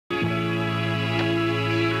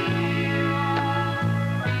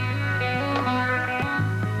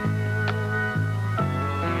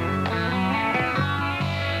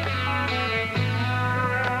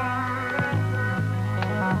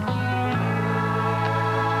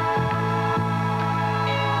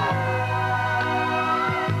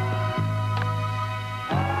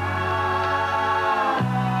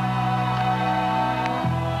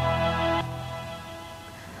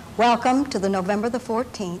Welcome to the November the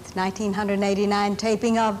 14th, 1989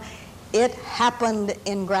 taping of It Happened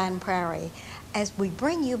in Grand Prairie, as we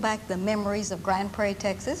bring you back the memories of Grand Prairie,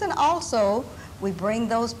 Texas, and also we bring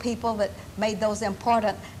those people that made those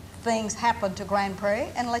important things happen to Grand Prairie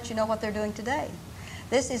and let you know what they're doing today.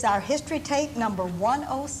 This is our history tape number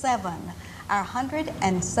 107, our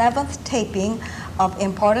 107th taping of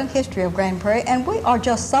important history of Grand Prairie, and we are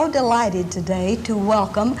just so delighted today to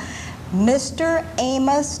welcome Mr.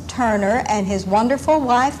 Amos Turner and his wonderful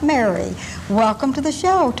wife, Mary. Welcome to the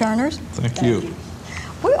show, Turners. Thank you.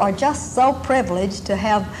 We are just so privileged to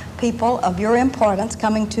have people of your importance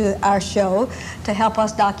coming to our show to help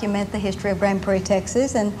us document the history of Grand Prairie,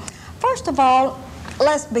 Texas. And first of all,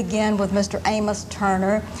 let's begin with Mr. Amos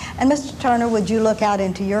Turner. And Mr. Turner, would you look out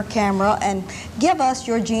into your camera and give us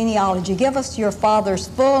your genealogy? Give us your father's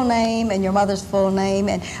full name and your mother's full name,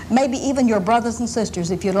 and maybe even your brothers and sisters,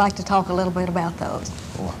 if you'd like to talk a little bit about those.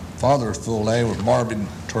 Well, father's full name was Marvin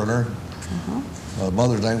Turner.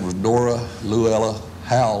 Mother's name was Dora Luella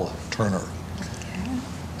Hal Turner. Okay.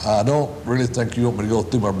 I don't really think you want me to go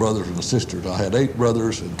through my brothers and sisters. I had 8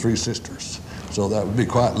 brothers and 3 sisters. So that would be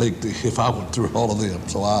quite lengthy if I went through all of them.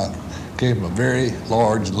 So I came from a very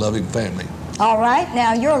large and loving family. All right.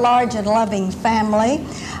 Now, your large and loving family,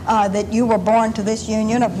 that you were born to this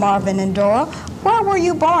union of Marvin and Dora. Where were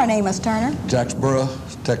you born, Amos Turner? Jacksboro,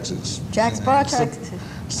 Texas. Jacksboro, Texas.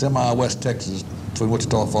 Semi-West Texas, between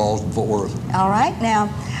Wichita Falls and Fort Worth. All right. Now,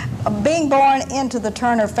 being born into the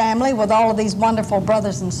Turner family with all of these wonderful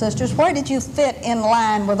brothers and sisters, where did you fit in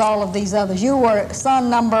line with all of these others? You were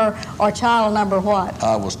son number or child number what?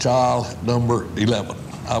 I was child number 11.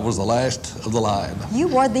 I was the last of the line. You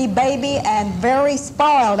were the baby and very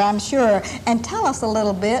spoiled, I'm sure. And tell us a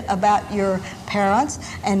little bit about your parents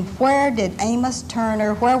and where did Amos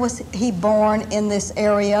Turner, where was he born in this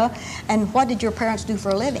area, and what did your parents do for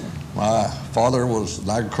a living? My father was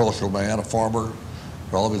an agricultural man, a farmer.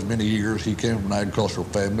 For all of his many years, he came from an agricultural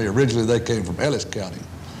family. Originally, they came from Ellis County.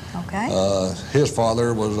 Okay. His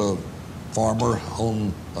father was a farmer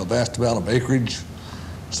on a vast amount of acreage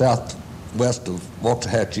southwest of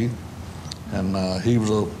Waxahachie, and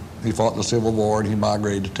he fought in the Civil War, and he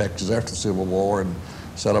migrated to Texas after the Civil War and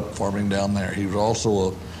set up farming down there. He was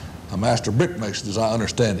also a master brickmason, as I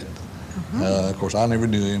understand it. Of course, I never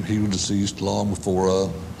knew him. He was deceased long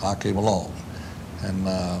before I came along,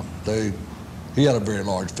 and he had a very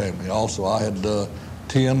large family. Also, I had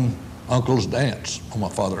 10 uncles and aunts on my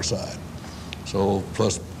father's side, so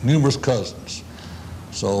plus numerous cousins.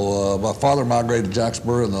 So my father migrated to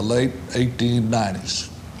Jacksboro in the late 1890s.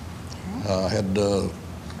 I had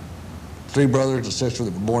 3 brothers and sisters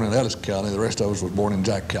that were born in Ellis County. The rest of us was born in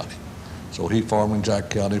Jack County. So he farmed in Jack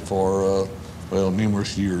County for,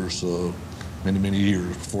 numerous years, many, many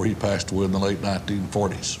years before he passed away in the late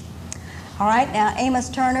 1940s. All right, now Amos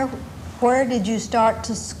Turner, where did you start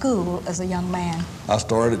to school as a young man? I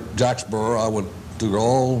started at Jacksboro. I went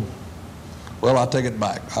through I take it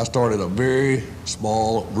back. I started a very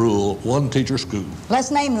small, rural, one-teacher school.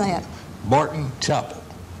 Let's name that. Barton Chapel.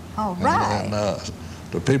 All right. And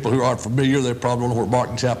the people who aren't familiar, they probably don't know where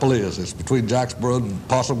Barton Chapel is. It's between Jacksboro and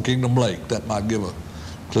Possum Kingdom Lake. That might give a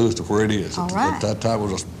clue as to where it is. All right. At that time,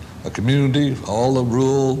 it was a community, all the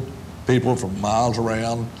rural people from miles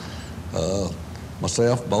around.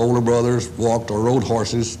 Myself, my older brothers walked or rode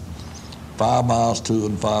horses 5 miles to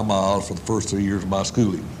and 5 miles for the first 3 years of my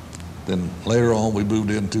schooling. Then later on, we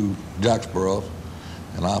moved into Jacksboro,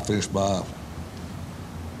 and I finished my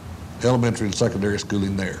elementary and secondary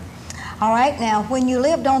schooling there. All right. Now, when you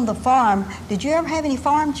lived on the farm, did you ever have any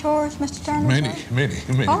farm chores, Mr. Turner?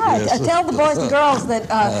 Many. All right. Yes. Tell the boys and girls that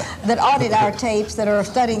that audit our tapes that are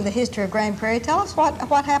studying the history of Grand Prairie. Tell us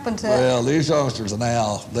what happened to. Well, these youngsters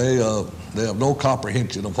now they have no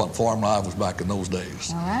comprehension of what farm life was back in those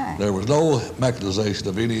days. All right. There was no mechanization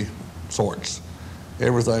of any sorts.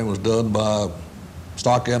 Everything was done by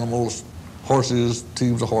stock animals, horses,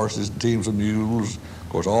 teams of horses, teams of mules. Of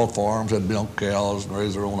course, all farms had milk cows and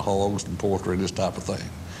raised their own hogs and poultry, this type of thing.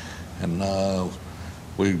 And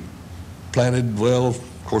we planted, of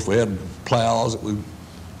course, we had plows that we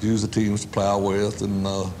used the teams to plow with, and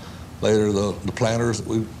later the planters that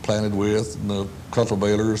we planted with, and the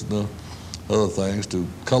cultivators, and the other things to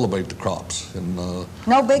cultivate the crops. And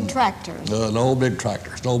no big tractors? No big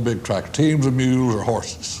tractors, teams of mules or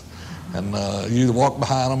horses. And you either walk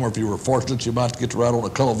behind them, or if you were fortunate, you might get to ride on a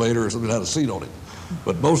cultivator or something that had a seat on it.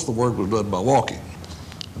 But most of the work was done by walking.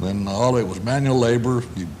 And then all of it was manual labor.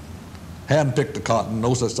 You hand-pick the cotton,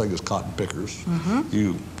 no such thing as cotton pickers.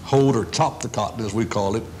 You hold or chop the cotton, as we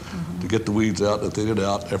call it, to get the weeds out and thin it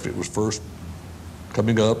out after it was first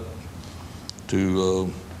coming up,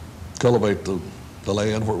 to cultivate the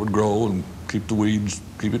land where it would grow and keep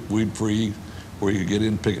it weed free, where you could get in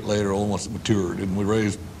and pick it later on once it matured. And we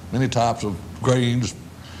raised many types of grains,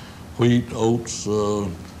 wheat, oats,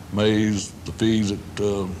 maize, the feeds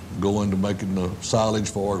that go into making the silage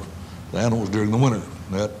for the animals during the winter.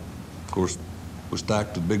 And that, of course, we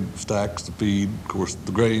stacked the big stacks to feed. Of course,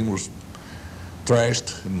 the grain was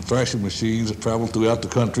thrashed in thrashing machines that traveled throughout the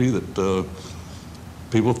country that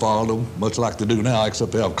people followed them, much like they do now,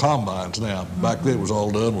 except they have combines now. Back then it was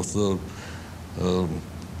all done with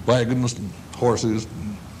wagons and horses,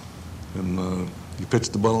 and you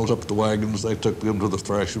pitched the bundles up at the wagons, they took them to the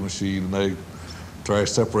thrashing machine, and they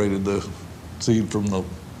separated the seed from the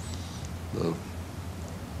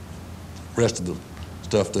rest of the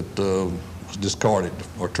stuff that was discarded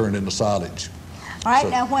or turned into silage. All right,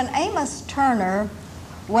 now when Amos Turner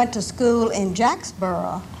went to school in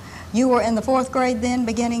Jacksboro, you were in the 4th grade then,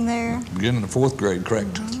 beginning there? Beginning in the 4th grade,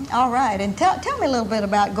 correct. All right, and tell me a little bit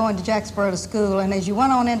about going to Jacksboro to school, and as you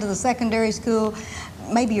went on into the secondary school,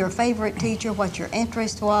 maybe your favorite teacher, what your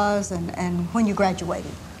interest was, and when you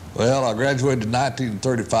graduated. Well, I graduated in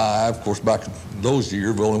 1935. Of course, back in those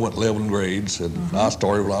years, we only went 11 grades, and I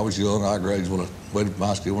started when I was young. I graduated from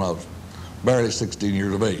high school when I was barely 16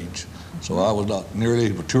 years of age. So I was not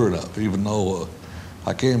nearly mature enough, even though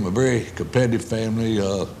I came from a very competitive family,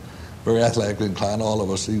 very athletically inclined, all of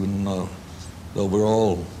us, even though we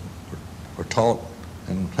all were taught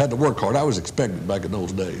and had to work hard. I was expected back in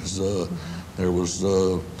those days. There was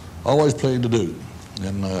always plenty to do.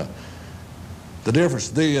 And the difference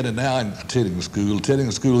then and now in attending school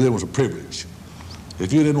then was a privilege.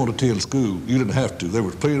 If you didn't want to attend school, you didn't have to. There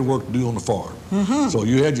was plenty of work to do on the farm. So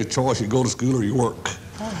you had your choice, you go to school or you work.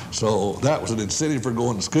 So that was an incentive for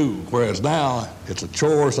going to school, whereas now it's a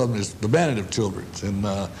chore, something that's demanded of children. And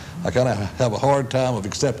I kind of have a hard time of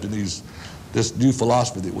accepting this new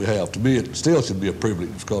philosophy that we have. To me, it still should be a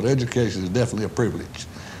privilege, because education is definitely a privilege.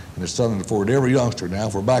 And it's something for every youngster now,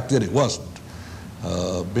 for back then it wasn't.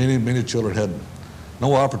 Many children had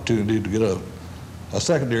no opportunity to get a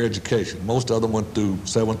secondary education. Most of them went through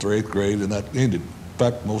 7th or 8th grade, and that ended. In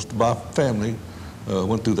fact, most of my family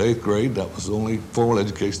went through the 8th grade. That was the only formal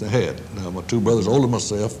education they had. Now, my 2 brothers older than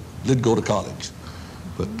myself did go to college,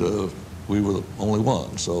 but we were the only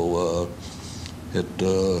one. So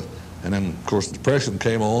and then of course the Depression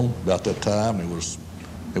came on about that time. It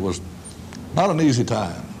was not an easy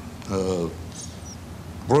time.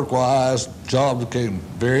 Work-wise, jobs became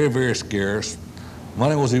very, very scarce.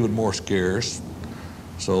 Money was even more scarce.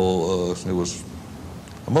 So it was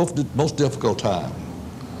a most difficult time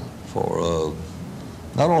for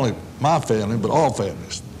not only my family, but all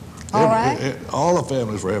families. All right. All the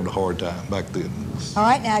families were having a hard time back then. All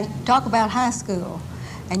right, now talk about high school.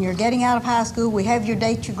 And you're getting out of high school. We have your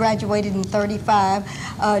date. You graduated in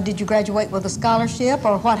 '35. Did you graduate with a scholarship,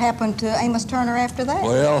 or what happened to Amos Turner after that?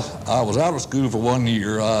 Well, I was out of school for 1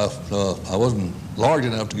 year. I wasn't large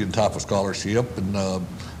enough to get a type of scholarship, and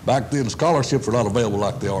back then scholarships were not available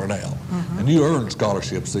like they are now. And you earned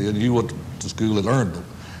scholarships then. You went to school and earned them.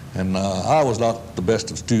 And I was not the best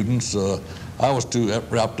of students. I was too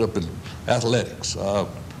wrapped up in athletics. I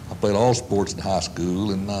played all sports in high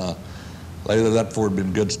school, and later that before it had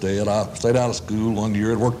been good stead. I stayed out of school 1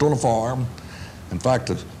 year and worked on a farm. In fact,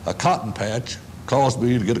 a cotton patch caused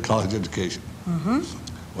me to get a college education.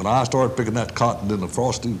 When I started picking that cotton in the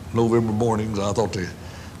frosty November mornings, I thought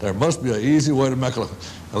there must be an easy way to make a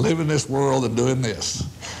living in this world than doing this.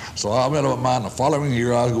 So I made up my mind the following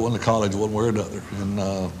year I was going to college one way or another.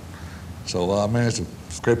 And so I managed to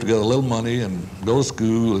scrape together a little money and go to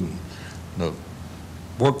school and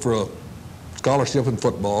work for a scholarship in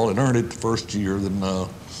football and earned it the first year. Then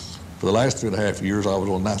for the last 3.5 years, I was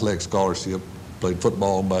on an athletic scholarship, played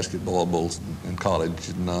football and basketball both in college.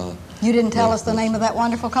 And, you didn't tell us the name of that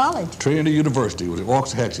wonderful college. Trinity University. It was at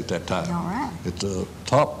Waxahachie at that time. All right. It's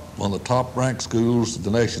one of the top-ranked schools in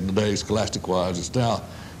the nation today, scholastic-wise. It's now,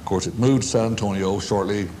 of course, it moved to San Antonio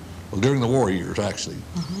shortly, during the war years, actually.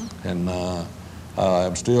 And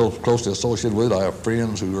I'm still closely associated with it. I have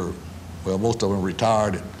friends who are, well, most of them are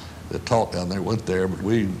retired that taught down there, went there, but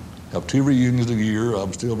we have 2 reunions a year.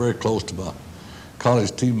 I'm still very close to my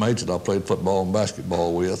college teammates that I played football and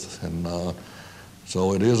basketball with, and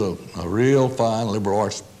so it is a real fine liberal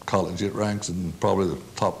arts college. It ranks in probably the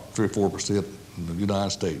top 3 or 4% in the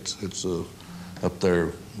United States. It's up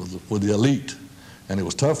there with the elite, and it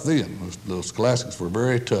was tough then. The scholastics were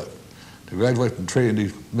very tough. To graduate from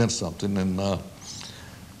Trinity meant something, and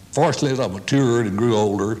fortunately as I matured and grew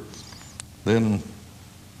older, then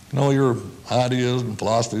your ideas and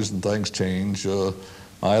philosophies and things change.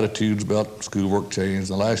 My attitudes about schoolwork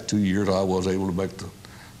changed. In the last 2 years, I was able to make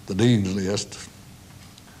the the dean's list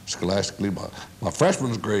scholastically. My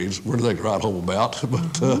freshman's grades were they could write home about,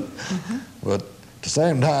 but at the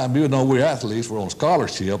same time, even though we're athletes, we're on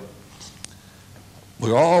scholarship,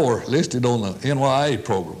 we all were listed on the NYA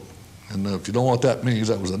program. And if you don't know what that means,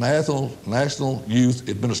 that was the National Youth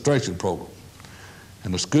Administration Program.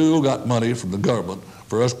 And the school got money from the government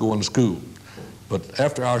for us going to school. But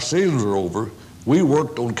after our seasons were over, we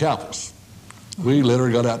worked on campus. We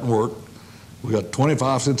literally got out and worked. We got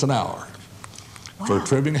 25 cents an hour for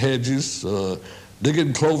trimming hedges,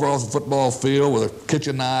 digging clover off the football field with a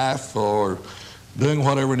kitchen knife, or doing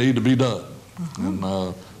whatever needed to be done.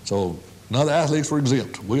 And so none of the athletes were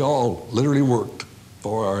exempt. We all literally worked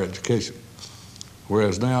for our education.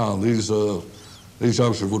 Whereas now these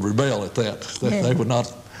youngsters would rebel at that. They would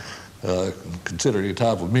not consider any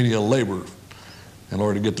type of menial labor in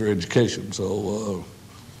order to get their education. So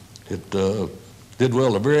it did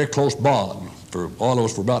well, a very close bond. For all of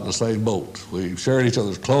us were about in the same boat. We shared each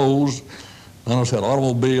other's clothes. None of us had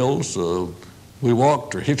automobiles. We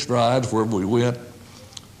walked or hitched rides wherever we went.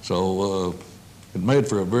 So it made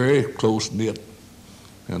for a very close-knit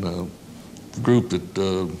and group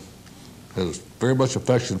that has very much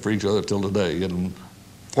affection for each other till today. And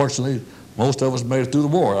fortunately, most of us made it through the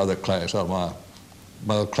war out of that class, out of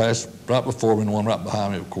my class right before me and the one right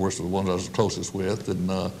behind me, of course, the ones I was closest with. And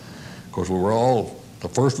of course, we were all the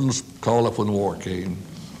first ones called up when the war came.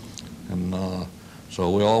 And so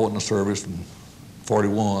we all went in the service in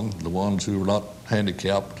 41, the ones who were not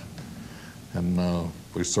handicapped. And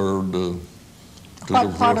we served.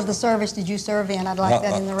 What part of the service did you serve in? I'd like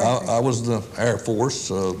that in the record. I was in the Air Force.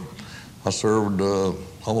 I served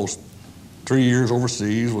almost 3 years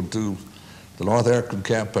overseas, went to the North African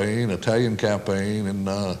campaign, Italian campaign, and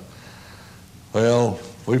well,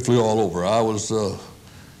 we flew all over. I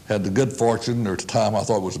had the good fortune, or at the time I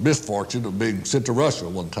thought it was a misfortune, of being sent to Russia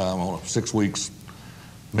one time on a 6 weeks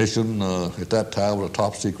mission. At that time, it was a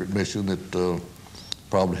top secret mission that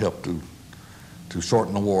probably helped to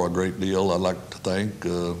shorten the war a great deal, I'd like to think.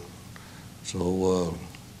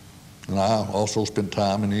 And I also spent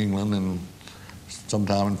time in England and some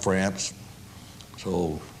time in France.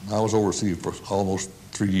 So I was overseas for almost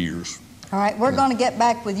 3 years. All right, we're going to get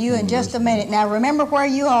back with you in just a minute. Now, remember where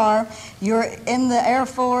you are. You're in the Air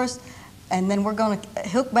Force, and then we're going to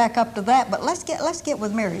hook back up to that. But let's get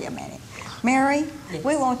with Mary a minute. Mary, yes.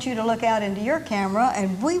 We want you to look out into your camera,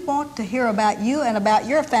 and we want to hear about you and about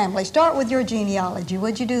your family. Start with your genealogy.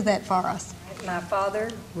 Would you do that for us? My father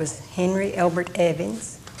was Henry Elbert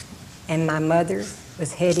Evans, and my mother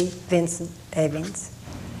was Hetty Vincent Evans.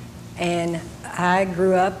 And I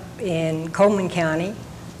grew up in Coleman County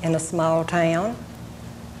in a small town.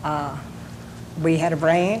 We had a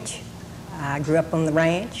ranch. I grew up on the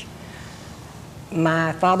ranch.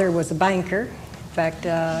 My father was a banker. In fact,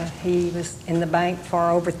 he was in the bank for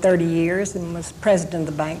over 30 years and was president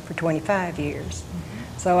of the bank for 25 years.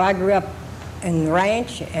 So I grew up in the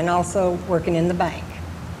ranch and also working in the bank.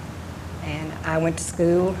 And I went to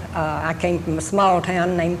school. I came from a small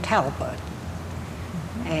town named Talbot.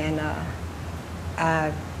 And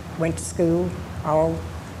I went to school all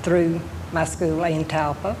through my school in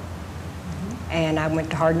Talpa. And I went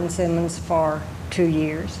to Hardin Simmons for 2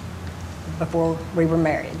 years before we were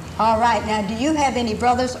married. All right, now do you have any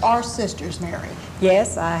brothers or sisters, Mary?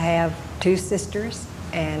 Yes, I have 2 sisters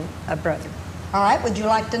and a brother. All right, would you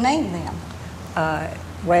like to name them?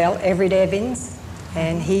 Well, Everett Evans,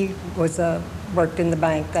 and he was worked in the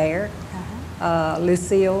bank there.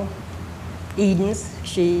 Lucille Edens,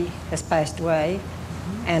 she has passed away,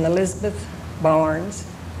 and Elizabeth Barnes,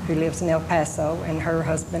 who lives in El Paso, and her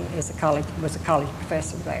husband was a college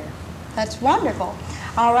professor there. That's wonderful.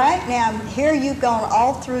 All right, now here you've gone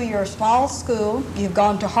all through your small school. You've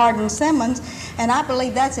gone to Hardin Simmons, and I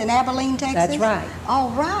believe that's in Abilene, Texas? That's right. All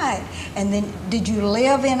right. And then did you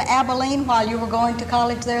live in Abilene while you were going to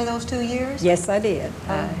college there those 2 years? Yes, I did.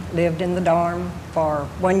 I lived in the dorm for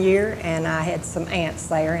 1 year, and I had some aunts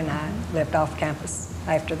there, and I lived off campus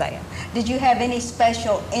after that. Did you have any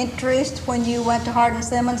special interest when you went to Hardin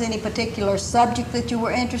Simmons? Any particular subject that you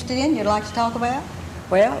were interested in you'd like to talk about?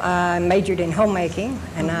 Well, I majored in homemaking,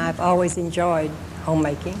 and I've always enjoyed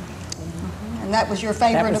homemaking. And that was your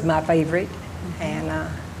favorite? That was my favorite. And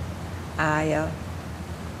I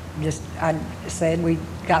said we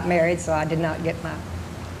got married, so I did not get my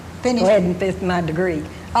go ahead and finish my degree.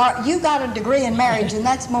 You got a degree in marriage, and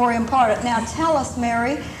that's more important. Now tell us,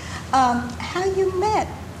 Mary, how you met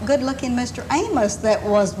good-looking Mr. Amos that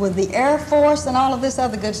was with the Air Force and all of this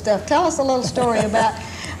other good stuff. Tell us a little story about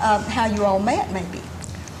how you all met, maybe.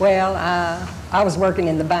 Well, I was working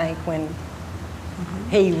in the bank when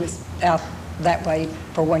he was out that way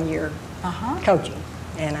for 1 year coaching.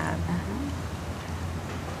 And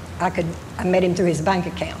I met him through his bank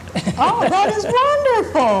account. Oh, that is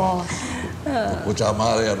wonderful. Which I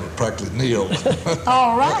might add was practically nil.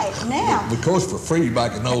 All right, now. We coached for free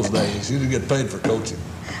back in those days. You didn't get paid for coaching.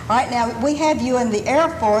 All right, now we have you in the Air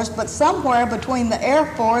Force, but somewhere between the Air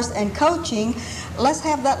Force and coaching, let's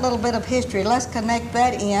have that little bit of history. Let's connect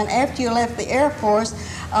that in. After you left the Air Force,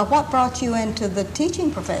 what brought you into the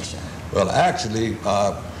teaching profession? Well, actually,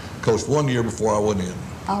 I coached 1 year before I went in.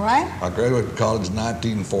 All right. I graduated from college in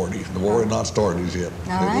 1940. The war had not started as yet.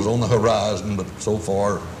 All right. It was on the horizon, but so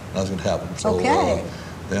far, nothing had happened. So Okay.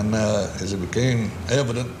 then as it became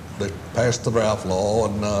evident, they passed the draft law,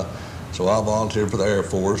 and so I volunteered for the Air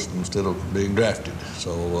Force instead of being drafted.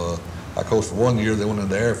 So I coached for 1 year, then went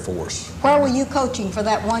into the Air Force. Where were you coaching for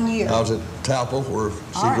that 1 year? I was at Talpa, where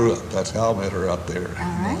she All grew right. up. That's how I met her out there.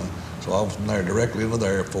 All right. So I was from there directly into the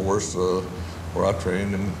Air Force, where I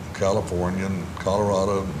trained in California and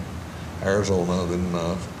Colorado and Arizona. Then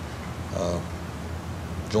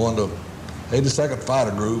joined the 82nd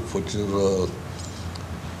Fighter Group, which is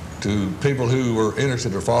to people who were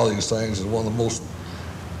interested or follow these things, is one of the most,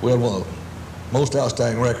 we had one of the most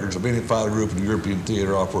outstanding records of any fighter group in the European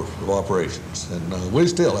theater of operations. And we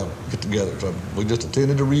still have get-togethers. We just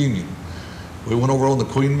attended a reunion. We went over on the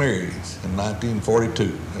Queen Mary in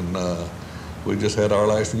 1942, and we just had our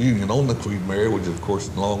last reunion on the Queen Mary, which is, of course,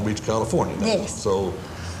 in Long Beach, California now. Yes. So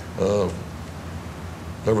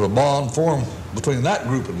there was a bond formed between that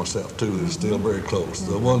group and myself, too, that is still very close.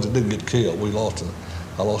 The ones that didn't get killed,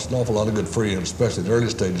 I lost an awful lot of good friends, especially in the early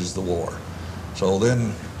stages of the war. So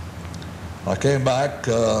then I came back.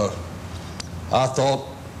 I thought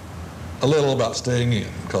a little about staying in,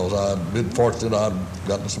 because I'd been fortunate. I'd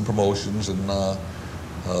gotten some promotions, and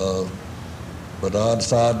but I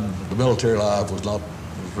decided the military life was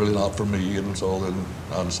really not for me, and so then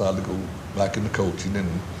I decided to go back into coaching. And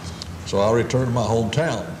so I returned to my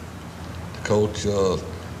hometown to coach,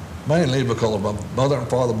 mainly because my mother and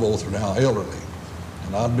father both are now elderly,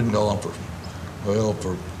 and I'd been gone for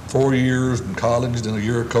 4 years in college, then a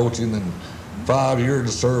year of coaching, and 5 years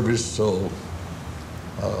of service. So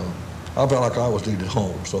I felt like I was needed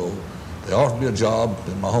home. So they offered me a job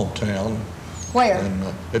in my hometown. Where?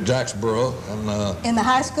 At Jacksboro. And in the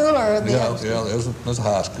high school or the yeah, it was a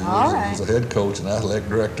high school. All I was a head coach and athletic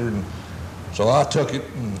director. And so I took it.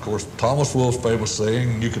 And of course, Thomas Wolfe's famous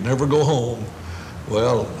saying, "You can never go home."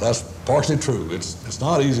 Well, that's partially true. It's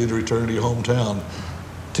not easy to return to your hometown.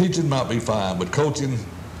 Teaching might be fine, but coaching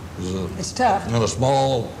is It's tough. in a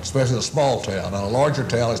small, especially in a small town. In a larger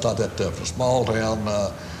town, it's not that tough. In a small town,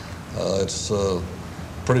 it's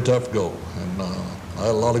pretty tough to go. And I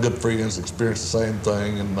had a lot of good friends, experienced the same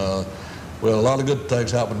thing, and we had a lot of good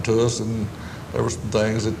things happen to us, and there were some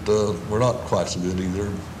things that were not quite so good either.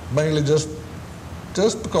 Mainly just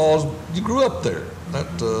because you grew up there.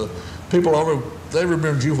 That people they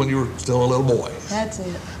remembered you when you were still a little boy. That's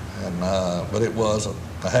it. And but it was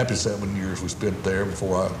a happy 7 years we spent there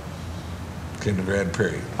before I came to Grand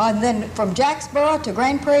Prairie. And then from Jacksboro to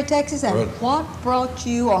Grand Prairie, Texas, and Right. what brought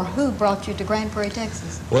you, or who brought you to Grand Prairie,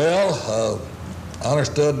 Texas? Well, I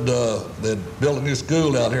understood they'd built a new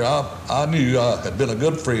school out here. I knew I had been a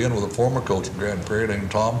good friend with a former coach at Grand Prairie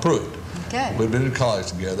named Tom Pruitt. Okay. We'd been in college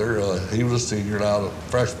together. He was a senior and I was a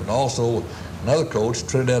freshman. Also, another coach,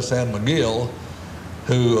 Trinidad San Miguel,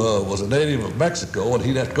 who was a native of Mexico, and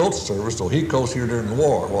he'd have to go to service, so he coached here during the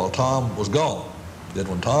war while Tom was gone. Then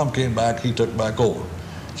when Tom came back, he took back over.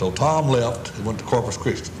 So Tom left and went to Corpus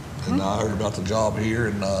Christi. And I heard about the job here,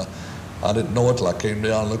 and I didn't know it till I came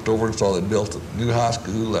down and looked over and saw they built a new high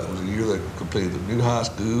school. That was the year they completed the new high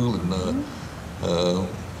school, and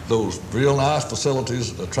those real nice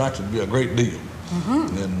facilities attracted me a great deal.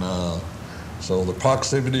 And so the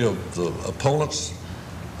proximity of the opponents,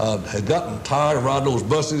 had gotten tired of riding those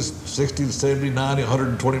buses, 60 to 70, 90,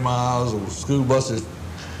 120 miles, those school buses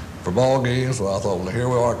for ball games. So I thought, well, here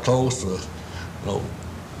we are close,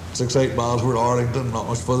 6, 8 miles, we're at Arlington, not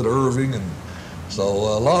much further to Irving. And so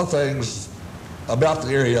a lot of things about the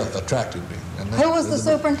area attracted me. And Who was the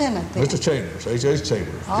superintendent then? Mr. Chambers, H.H.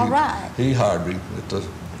 Chambers. All right. He hired me at the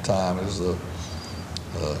time as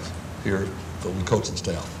here from the coaching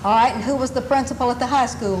staff. All right, and who was the principal at the high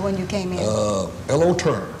school when you came in? L.O.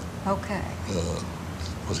 Turner Okay.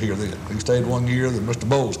 was here then. He stayed 1 year, then Mr.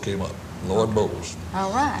 Bowles came up, Lloyd Bowles.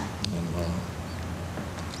 All right. And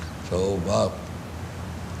so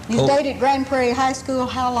You stayed at Grand Prairie High School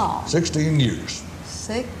how long? 16 years.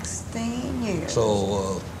 16 years.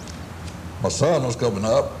 So my son was coming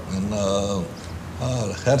up, and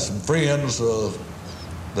I had some friends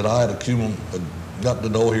that I had gotten to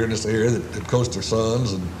know here in this area that coached their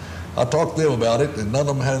sons, and I talked to them about it, and none of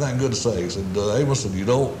them had anything good to say. He said, Amos said, you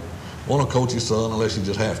don't want to coach your son unless you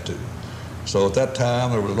just have to. So at that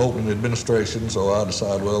time, there was an opening in administration, so I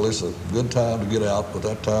decided, well, it's a good time to get out. But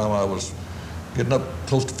at that time, I was getting up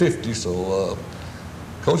close to 50, so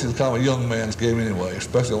coaching is kind of a young man's game anyway,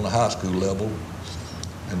 especially on the high school level.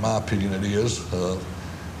 In my opinion, it is.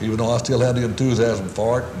 Even though I still had the enthusiasm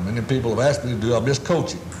for it, and many people have asked me to do, I miss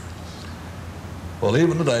coaching. Well,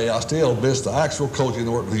 even today, I still miss the actual coaching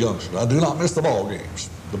and work with the youngsters. I do not miss the ball games.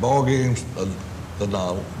 The ball games do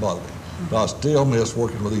not bother me. But I still miss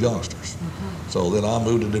working with the youngsters. So then I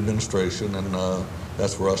moved into administration, and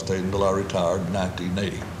that's where I stayed until I retired in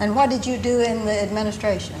 1980. And what did you do in the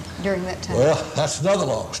administration during that time? Well, that's another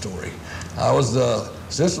long story. I was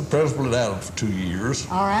assistant principal at Adams for 2 years.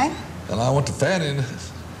 All right. And I went to Fannin,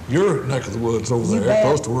 your neck of the woods over there, bet.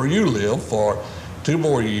 close to where you live, for 2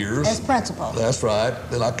 more years. As principal. That's right.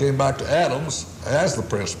 Then I came back to Adams as the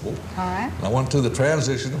principal. All right. And I went through the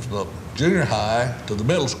transition from the junior high to the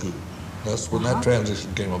middle school. That's when that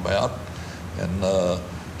transition came about. And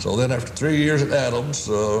so then after 3 years at Adams,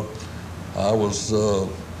 I was,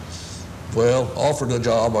 well, offered a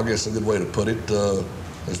job, I guess a good way to put it,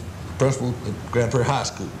 as principal at Grand Prairie High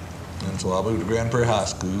School. And so I moved to Grand Prairie High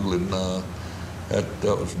School, and that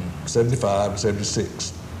was from 75 to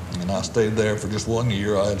 76. And I stayed there for just 1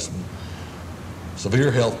 year. I had some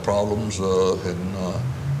severe health problems, and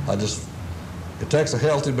it takes a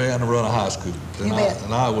healthy man to run a high school.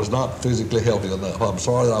 And I was not physically healthy enough. I'm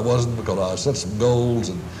sorry that I wasn't, because I set some goals,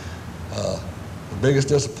 and the biggest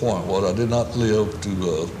disappointment was I did not live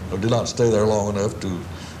to, or did not stay there long enough to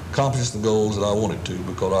accomplish the goals that I wanted to,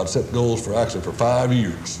 because I'd set goals for 5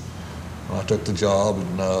 years when I took the job.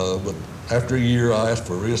 And but after a year, I asked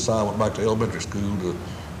for a reassignment back to elementary school to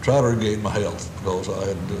try to regain my health, because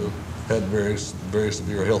I had very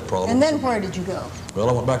severe health problems. And then where did you go? Well,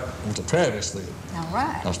 I went to Travis then. All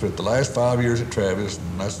right. I spent the last 5 years at Travis,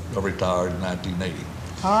 and I retired in 1980.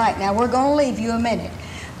 All right, now we're going to leave you a minute.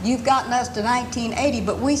 You've gotten us to 1980,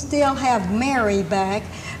 but we still have Mary back,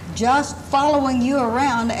 just following you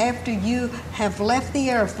around after you have left the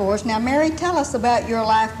Air Force. Now, Mary, tell us about your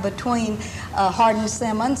life between Hardin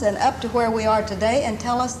Simmons and up to where we are today, and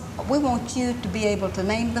tell us, we want you to be able to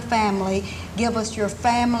name the family, give us your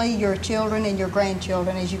family, your children, and your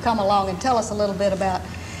grandchildren as you come along, and tell us a little bit about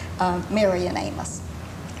Mary and Amos.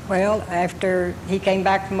 Well, after he came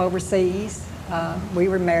back from overseas, we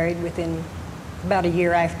were married within about a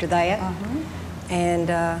year after that.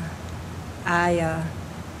 And I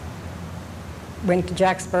went to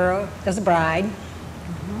Jacksboro as a bride,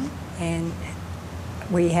 and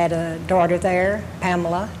we had a daughter there,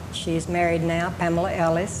 Pamela. She's married now, Pamela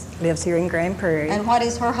Ellis, lives here in Grand Prairie. And what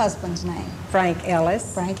is her husband's name? Frank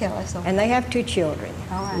Ellis. Frank Ellis. Okay. And they have 2 children.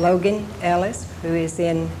 All right. Logan Ellis, who is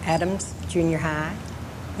in Adams Junior High,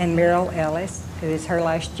 and Meryl Ellis, who is her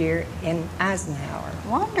last year in Eisenhower.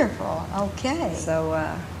 Wonderful. Okay. So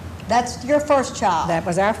that's your first child. that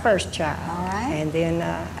was our first child. All right. And then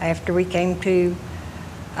after we came to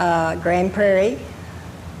Grand Prairie,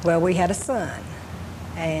 well, we had a son,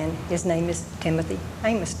 and his name is Timothy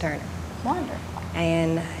Amos Turner. Wonderful.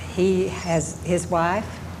 And he has, his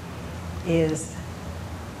wife is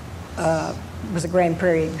was a Grand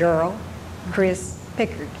Prairie girl, Chris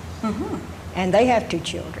Pickard. And they have 2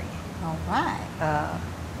 children. All right.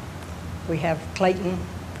 We have Clayton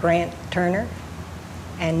Grant Turner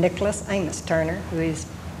and Nicholas Amos Turner, who is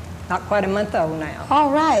not quite a month old now.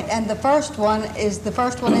 All right. And the first one, is the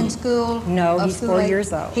first one in school? No, of he's school 4 age?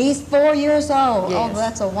 years old. He's 4 years old. Yes. Oh,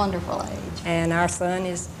 that's a wonderful age. And our son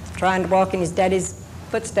is trying to walk in his daddy's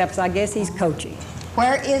footsteps. I guess he's coaching.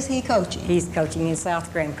 Where is he coaching? He's coaching in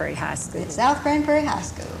South Grand Prairie High School. At South Grand Prairie High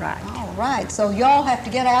School. Right. All right. So y'all have to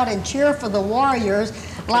get out and cheer for the Warriors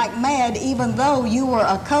like mad, even though you were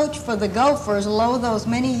a coach for the Gophers those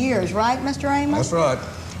many years, right, Mr. Amos? That's right.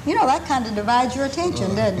 You know, that kind of divides your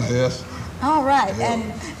attention, doesn't it? Yes. All right. Yeah.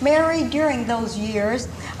 And Mary, during those years,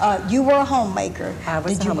 you were a homemaker. I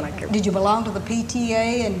was a homemaker. Did you belong to the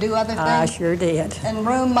PTA and do other things? I sure did. And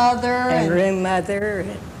room mother? And room mother,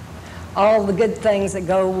 and all the good things that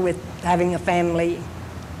go with having a family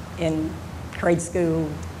in grade school.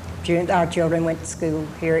 Our children went to school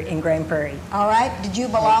here in Grand Prairie. All right. Did you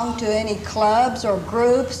belong to any clubs or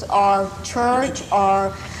groups or church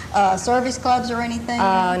or service clubs or anything?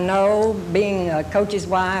 No, being a coach's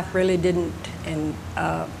wife really didn't, and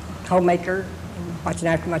homemaker, and watching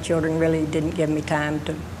after my children really didn't give me time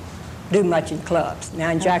to do much in clubs.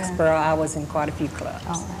 Now in Jacksboro, I was in quite a few clubs.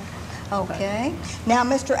 All right. Okay. Now,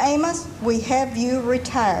 Mr. Amos, we have you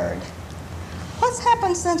retired. What's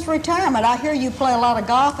happened since retirement? I hear you play a lot of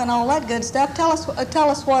golf and all that good stuff. Tell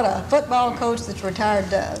us what a football coach that's retired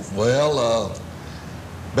does. Well,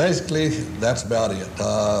 basically, that's about it.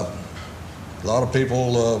 A lot of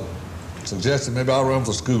people suggested maybe I'll run for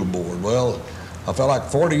the school board. Well, I felt like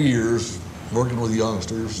 40 years working with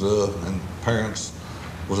youngsters and parents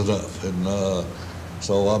was enough. And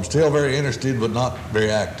so I'm still very interested, but not very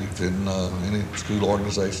active in any school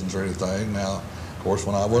organizations or anything. Now, of course,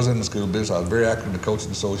 when I was in the school business, I was very active in the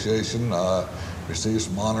coaching association. I received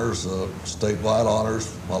some honors, statewide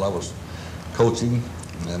honors, while I was coaching,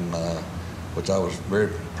 and which I was very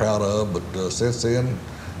proud of. But since then,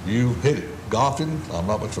 you hit it. Golfing, I'm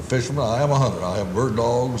not much of a fisherman. I am a hunter. I have bird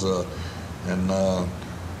dogs, and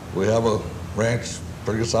we have a ranch,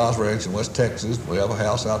 pretty good sized ranch in West Texas. We have a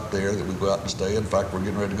house out there that we go out and stay. In fact, we're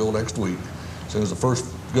getting ready to go next week, as soon as the first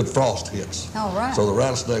good frost hits. All right. So the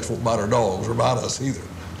rattlesnakes won't bite our dogs or bite us either.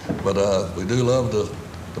 But we do love the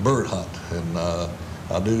bird hunt, and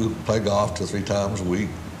I do play golf 2 or 3 times a week.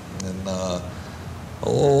 And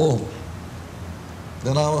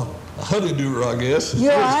then I'm a honeydewer, I guess.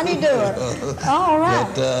 You're a honeydewer. All right.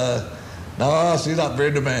 But no, she's not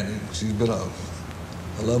very demanding. She's been a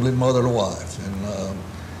lovely mother and wife, and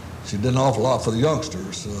she did an awful lot for the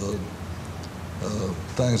youngsters.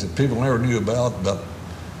 Things that people never knew about. But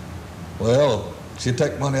well, she'd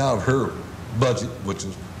take money out of her budget, which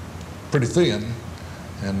is pretty thin,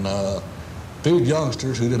 and feed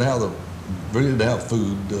youngsters who really didn't have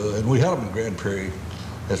food. And we had them in Grand Prairie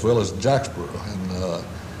as well as Jacksboro. And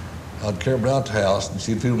I'd carry them out to the house, and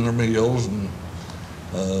she'd feed them their meals. And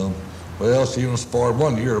well, she even sparred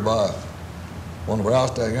one year by one of our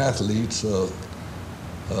outstanding athletes, his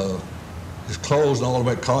clothes and all to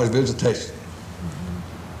make college visitation,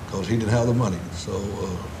 because he didn't have the money. So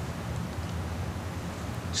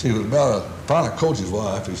she was about as fine a coach's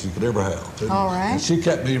wife as she could ever have. And, all right. And she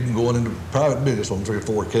kept me from going into private business on 3 or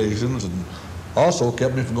 4 occasions, and also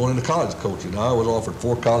kept me from going into college coaching. I was offered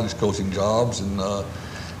 4 college coaching jobs, and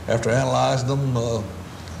after analyzing them,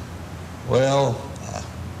 well,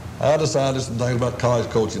 I decided some things about college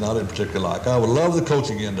coaching I didn't particularly like. I would love the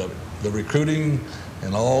coaching end of it, the recruiting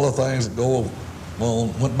and all the things that go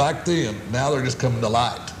on. Went back then. Now they're just coming to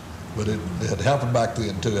light, but it had happened back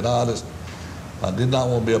then too. And I did not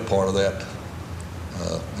want to be a part of that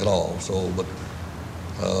at all. So, but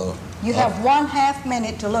you have 1/2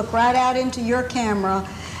 minute to look right out into your camera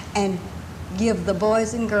and give the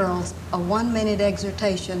boys and girls a 1-minute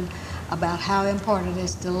exhortation about how important it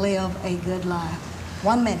is to live a good life.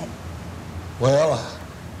 1 minute. Well,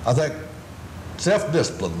 I think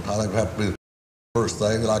self-discipline, I think, would have to be the first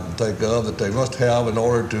thing that I can think of that they must have in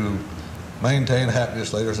order to maintain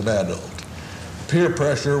happiness later as an adult. Peer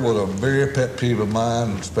pressure was a very pet peeve of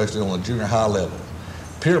mine, especially on the junior high level.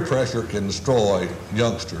 Peer pressure can destroy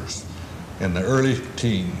youngsters in the early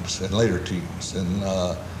teens and later teens. And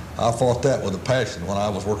I fought that with a passion when I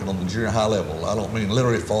was working on the junior high level. I don't mean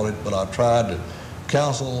literally fought it, but I tried to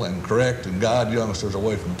counsel and correct and guide youngsters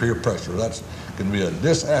away from peer pressure. That's going to be a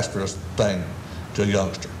disastrous thing to a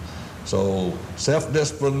youngster. So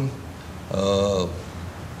self-discipline,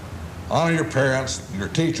 honor your parents, your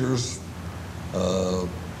teachers, do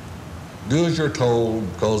as you're told,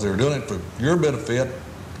 because they're doing it for your benefit,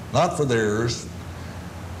 not for theirs,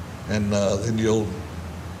 and then you'll,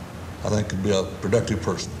 I think, could be a productive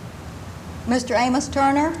person. Mr. Amos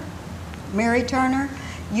Turner, Mary Turner,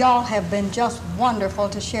 y'all have been just wonderful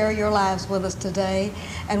to share your lives with us today,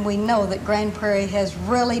 and we know that Grand Prairie has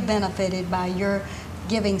really benefited by your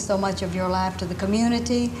giving so much of your life to the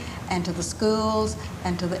community and to the schools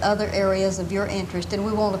and to the other areas of your interest, and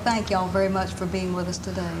we want to thank y'all very much for being with us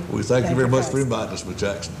today. We thank you very much for inviting us, Ms.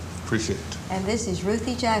 Jackson. Appreciate it. And this is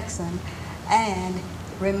Ruthie Jackson, and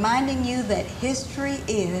reminding you that history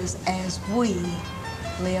is as we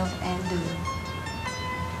live and do.